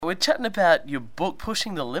we're chatting about your book,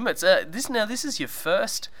 Pushing the Limits. This is your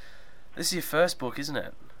first book, isn't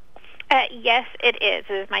it? Yes, it is.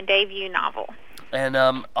 It is my debut novel. And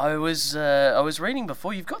I was reading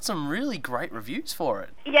before. You've got some really great reviews for it.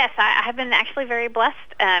 Yes, I have been actually very blessed.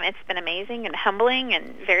 It's been amazing and humbling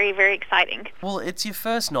and very, very exciting. Well, it's your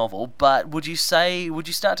first novel, but would you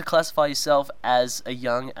start to classify yourself as a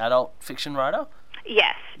young adult fiction writer?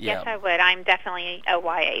 Yes, Yeah. yes, I would. I'm definitely a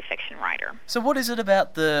YA fiction writer. So, what is it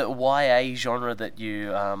about the YA genre that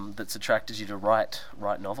that's attracted you to write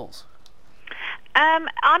novels?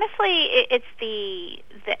 Honestly, it's the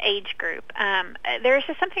age group. There's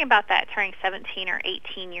just something about that turning 17 or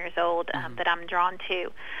 18 years old that I'm drawn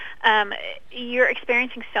to. You're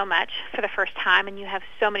experiencing so much for the first time, and you have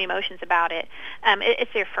so many emotions about it.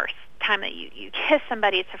 It's your first time that you kiss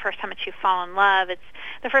somebody. It's the first time that you fall in love. It's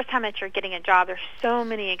the first time that you're getting a job. There's so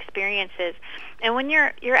many experiences, and when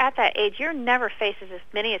you're at that age, you're never faced with as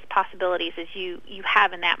many as possibilities as you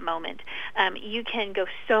have in that moment. You can go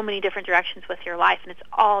so many different directions with your life, and it's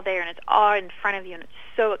all there, and it's all in front of you, and it's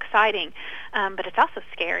so exciting, but it's also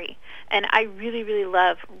scary. And I really, really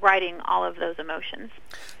love writing all of those emotions.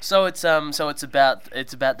 So it's about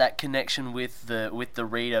that connection with the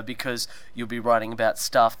reader, because you'll be writing about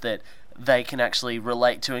stuff that they can actually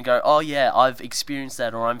relate to and go, oh yeah, I've experienced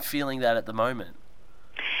that, or I'm feeling that at the moment.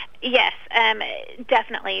 Yes,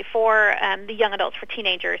 definitely. For the young adults, for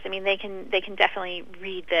teenagers, I mean, they can definitely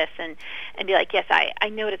read this and be like, yes, I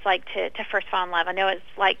know what it's like to first fall in love. I know what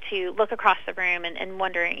it's like to look across the room and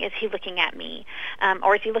wondering, is he looking at me,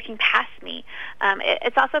 or is he looking past me?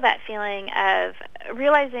 It's also that feeling of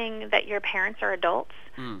realizing that your parents are adults,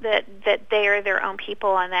 that they are their own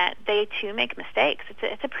people, and that they too make mistakes.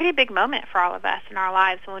 It's a pretty big moment for all of us in our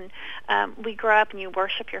lives when we grow up and you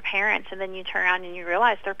worship your parents, and then you turn around and you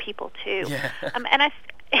realize they're people too. Yeah. And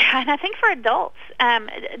I think for adults,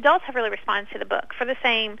 adults have really responded to the book for the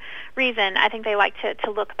same reason. I think they like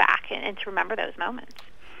to look back and to remember those moments.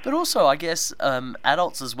 But also, I guess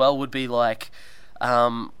adults as well would be like,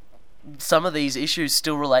 some of these issues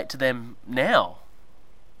still relate to them now.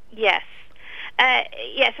 Yes.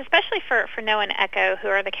 Yes, especially for Noah and Echo, who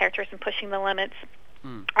are the characters in Pushing the Limits.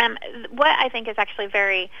 What I think is actually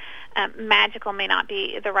very magical may not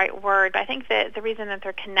be the right word, but I think that the reason that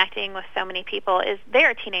they're connecting with so many people is they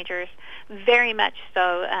are teenagers, very much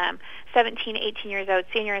so, 17, 18 years old,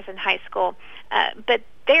 seniors in high school, but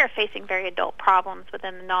they are facing very adult problems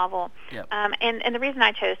within the novel. Yep. And the reason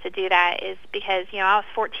I chose to do that is because, I was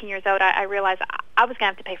 14 years old. I realized I was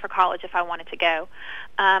going to have to pay for college if I wanted to go.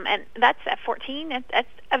 And that's at 14, that's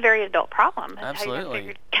a very adult problem. That's Absolutely. how you're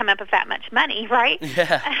going to come up with that much money, right?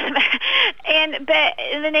 Yeah. But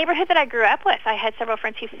in the neighborhood that I grew up with, I had several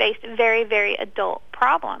friends who faced very, very adult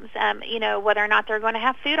problems. Whether or not they're going to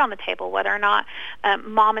have food on the table, whether or not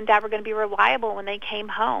mom and dad were going to be reliable when they came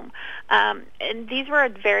home. And these were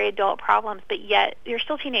very adult problems, but yet you're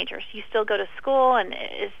still teenagers. You still go to school, and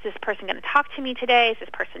is this person going to talk to me today? Is this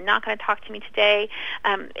person not going to talk to me today?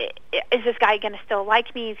 Is this guy going to still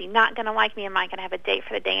like me? Is he not going to like me? Am I going to have a date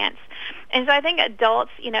for the dance? And so I think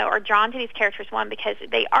adults, are drawn to these characters, one, because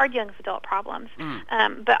they are dealing with adult problems,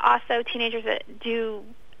 but also teenagers that do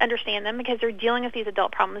understand them because they're dealing with these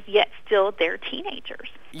adult problems, yet still they're teenagers.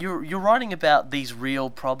 You're writing about these real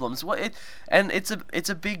problems, it's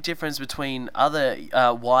a big difference between other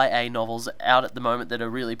YA novels out at the moment that are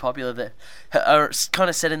really popular, that are kind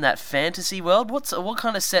of set in that fantasy world. What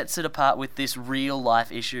kind of sets it apart with this real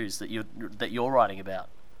life issues that you're writing about?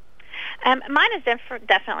 Mine is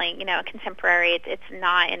definitely, a contemporary. It's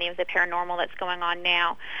not any of the paranormal that's going on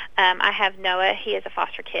now. I have Noah. He is a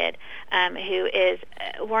foster kid who is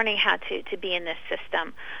learning how to be in this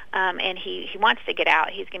system, and he wants to get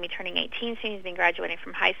out. He's going to be turning 18 soon. He's been graduating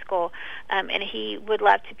from high school, and he would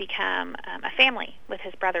love to become a family with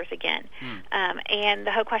his brothers again. And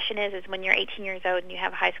the whole question is when you're 18 years old and you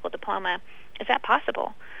have a high school diploma, is that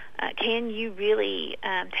possible? Can you really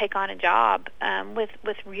take on a job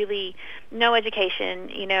with really no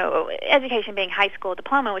education? Education being high school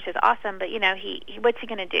diploma, which is awesome, but what's he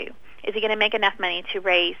going to do? Is he going to make enough money to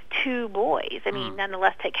raise two boys? I mean,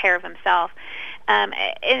 nonetheless, take care of himself.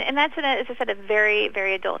 And that's, as I said, a very,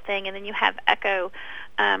 very adult thing. And then you have Echo,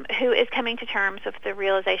 who is coming to terms with the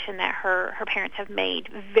realization that her parents have made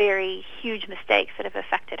very huge mistakes that have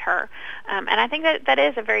affected her. And I think that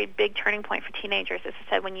is a very big turning point for teenagers. As I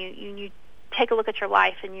said, when you take a look at your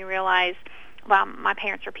life and you realize, wow, my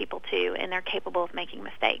parents are people too, and they're capable of making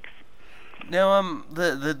mistakes. Now,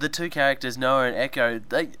 the two characters, Noah and Echo,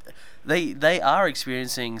 they are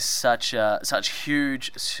experiencing such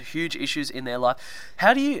huge issues in their life.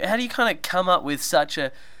 How do you kind of come up with such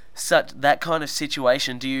a that kind of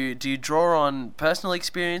situation, do you draw on personal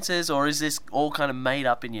experiences, or is this all kind of made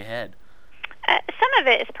up in your head? Some of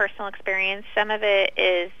it is personal experience. Some of it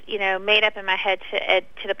is, made up in my head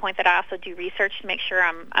to the point that I also do research to make sure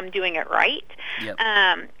I'm doing it right. Yep.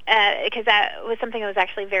 Because that was something that was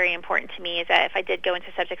actually very important to me. Is that if I did go into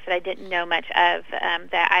subjects that I didn't know much of,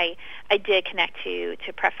 that I did connect to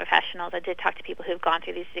professionals. I did talk to people who have gone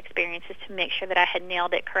through these experiences to make sure that I had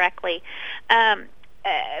nailed it correctly.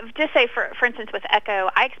 Just say, for instance, with Echo,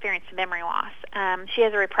 I experienced memory loss. She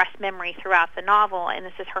has a repressed memory throughout the novel, and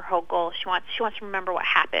this is her whole goal. She wants to remember what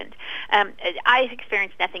happened. I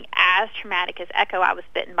experienced nothing as traumatic as Echo. I was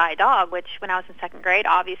bitten by a dog, which when I was in second grade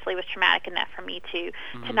obviously was traumatic enough for me to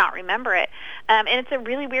not remember it. And it's a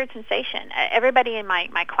really weird sensation. Everybody in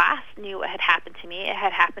my class knew what had happened to me. It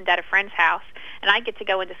had happened at a friend's house, and I get to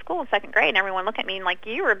go into school in second grade, and everyone look at me and like,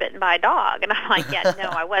 you were bitten by a dog. And I'm like, yeah, no,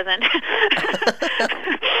 I wasn't.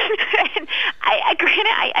 And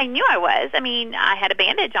I knew I was. I mean, I had a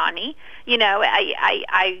bandage on me.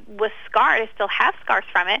 I was scarred. I still have scars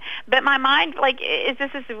from it. But my mind, is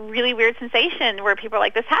this really weird sensation where people are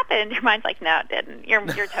like, this happened? Your mind's like, no, it didn't. You're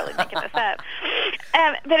totally making this up.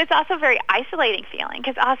 But it's also a very isolating feeling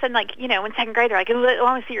because all of a sudden, in second grade, they're like, I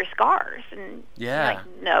want to see your scars. And yeah. You're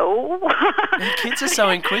like, no. The kids are so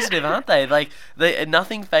inquisitive, aren't they?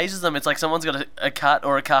 Nothing phases them. It's like someone's got a cut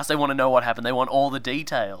or a cast. They want to know what happened. They want all the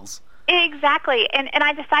details. Exactly. And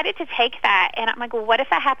I decided to take that, and I'm like, well, what if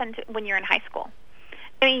that happened when you're in high school?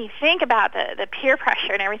 I mean, you think about the peer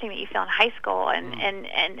pressure and everything that you feel in high school, and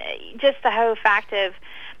just the whole fact of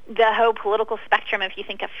the whole political spectrum, if you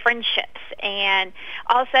think of friendships, and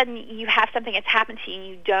all of a sudden you have something that's happened to you and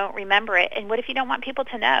you don't remember it, and what if you don't want people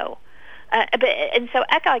to know? And so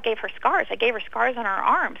Echo, I gave her scars. I gave her scars on her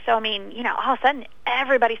arm. So, I mean, all of a sudden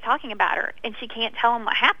everybody's talking about her, and she can't tell them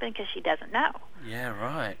what happened because she doesn't know. Yeah,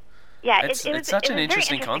 right. Yeah, it's such an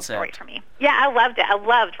interesting concept. Story for me. Yeah, I loved it. I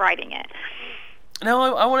loved writing it.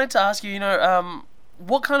 Now, I wanted to ask you,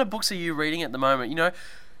 what kind of books are you reading at the moment?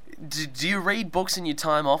 Do you read books in your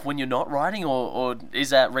time off when you're not writing, or is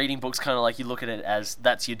that reading books kind of like you look at it as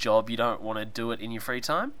that's your job, you don't want to do it in your free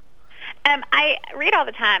time? I read all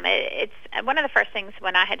the time. It's one of the first things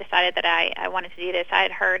when I had decided that I wanted to do this. I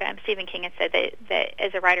had heard Stephen King had said that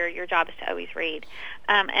as a writer, your job is to always read,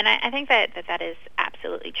 and I think that is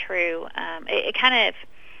absolutely true.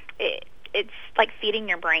 It's like feeding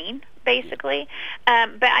your brain, basically.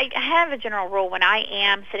 But I have a general rule. When I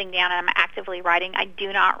am sitting down and I'm actively writing, I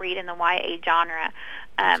do not read in the YA genre.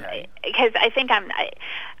 Because I think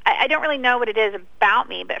I don't really know what it is about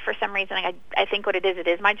me, but for some reason I think what it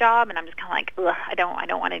is my job, and I'm just kind of like, ugh, I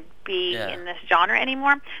don't want to be in this genre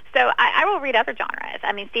anymore. So I will read other genres.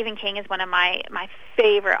 I mean, Stephen King is one of my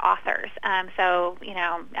favorite authors. So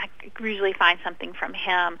I usually find something from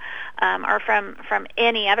him or from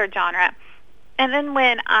any other genre. And then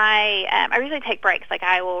when I usually take breaks, like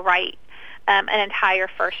I will write an entire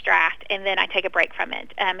first draft, and then I take a break from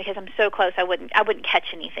it because I'm so close. I wouldn't catch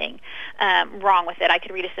anything wrong with it. I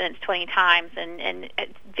could read a sentence 20 times, and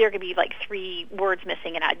there could be like 3 words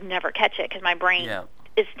missing, and I'd never catch it because my brain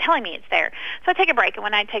is telling me it's there. So I take a break, and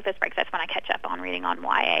when I take those breaks, that's when I catch up on reading on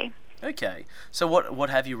YA. Okay. So what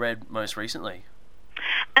have you read most recently?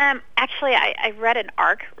 Actually, I read an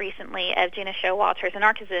ARC recently of Gina Showalter's. An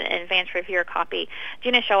ARC is an advanced reviewer copy.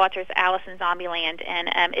 Gina Showalter's Alice in Zombieland,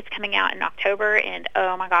 and it's coming out in October, and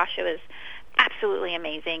oh my gosh, it was absolutely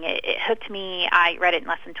amazing. It hooked me. I read it in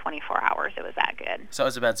less than 24 hours. It was that good. So it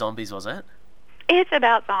was about zombies, was it? It's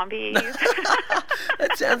about zombies.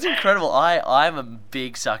 That sounds incredible. I'm a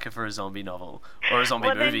big sucker for a zombie novel, or a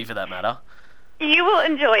zombie movie for that matter. You will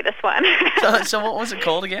enjoy this one. So what was it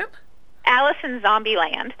called again? Alice in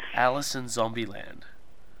Zombieland. Alice in Zombieland.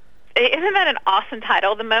 Isn't that an awesome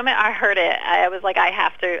title? The moment I heard it, I was like, I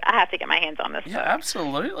have to get my hands on this. Yeah,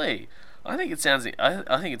 absolutely. I think it sounds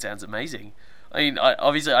amazing. I mean,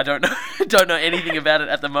 obviously I don't know anything about it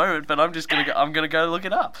at the moment, but I'm gonna go look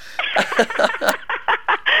it up.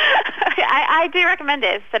 I do recommend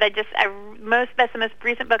it. That's the most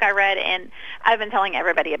recent book I read, and I've been telling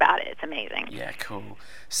everybody about it. It's amazing. Yeah, cool.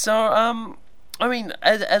 So, I mean,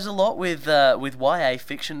 as a lot with YA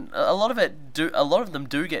fiction, a lot of them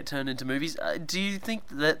do get turned into movies. Do you think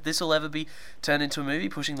that this will ever be turned into a movie,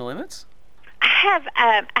 Pushing the Limits? I have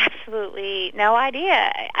absolutely no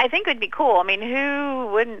idea. I think it would be cool. I mean, who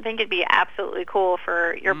wouldn't think it'd be absolutely cool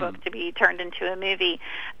for your book to be turned into a movie?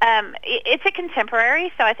 It's a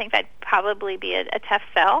contemporary, so I think that'd probably be a tough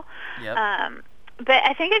sell. Yep. But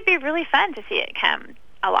I think it'd be really fun to see it come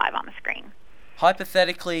alive on the screen.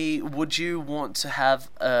 Hypothetically, would you want to have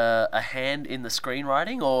a hand in the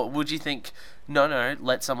screenwriting, or would you think, No,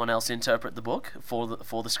 let someone else interpret the book for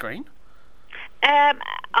the screen.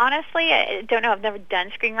 Honestly, I don't know. I've never done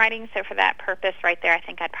screenwriting, so for that purpose right there, I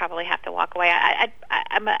think I'd probably have to walk away.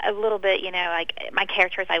 I'm a little bit, like my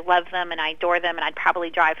characters, I love them and I adore them, and I'd probably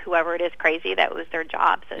drive whoever it is crazy. That was their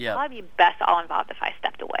job, so it'd probably be best all involved if I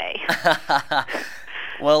stepped away.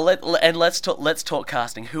 Well, let's talk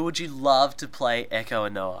casting. Who would you love to play Echo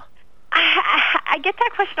and Noah? I get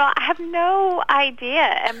that question a lot. I have no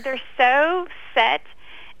idea. They're so set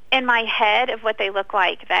in my head of what they look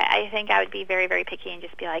like that I think I would be very, very picky and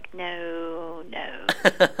just be like, no.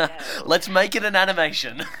 Let's make it an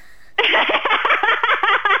animation.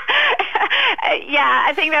 Yeah,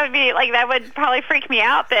 I think that would be that would probably freak me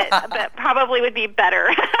out, but probably would be better.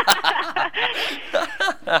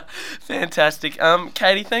 Fantastic.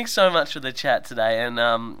 Katie, thanks so much for the chat today, and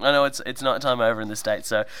I know it's night time over in the States,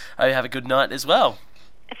 so I hope you have a good night as well.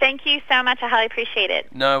 Thank you so much. I highly appreciate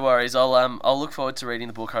it. No worries. I'll look forward to reading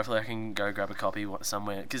the book. Hopefully I can go grab a copy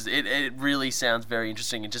somewhere, because it really sounds very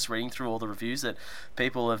interesting, and just reading through all the reviews that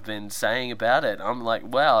people have been saying about it, I'm like,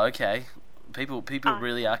 wow, okay. People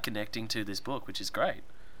really are connecting to this book, which is great.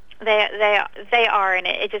 They are, and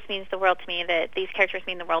it just means the world to me that these characters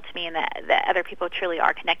mean the world to me, and that other people truly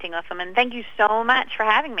are connecting with them. And thank you so much for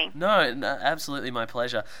having me. No, absolutely my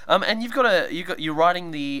pleasure. And you're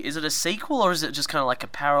writing is it a sequel, or is it just kind of like a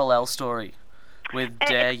parallel story with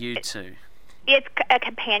Dare You To? It's a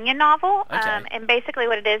companion novel, Okay. and basically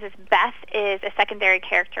what it is Beth is a secondary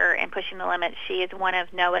character in Pushing the Limits. She is one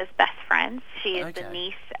of Noah's best friends. She is the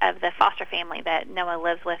niece of the foster family that Noah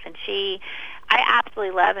lives with, and I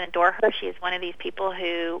absolutely love and adore her. She is one of these people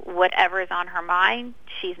who, whatever is on her mind,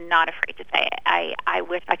 she's not afraid to say it. I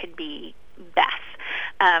wish I could be Beth.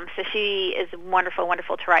 So she is wonderful,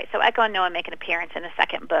 wonderful to write. So Echo and Noah make an appearance in the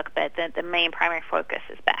second book, but the main primary focus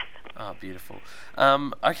is Beth. Oh, beautiful.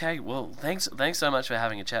 Okay, well, thanks so much for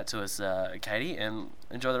having a chat to us, Katie, and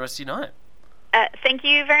enjoy the rest of your night. Thank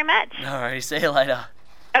you very much. All right, see you later.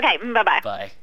 Okay, bye-bye. Bye.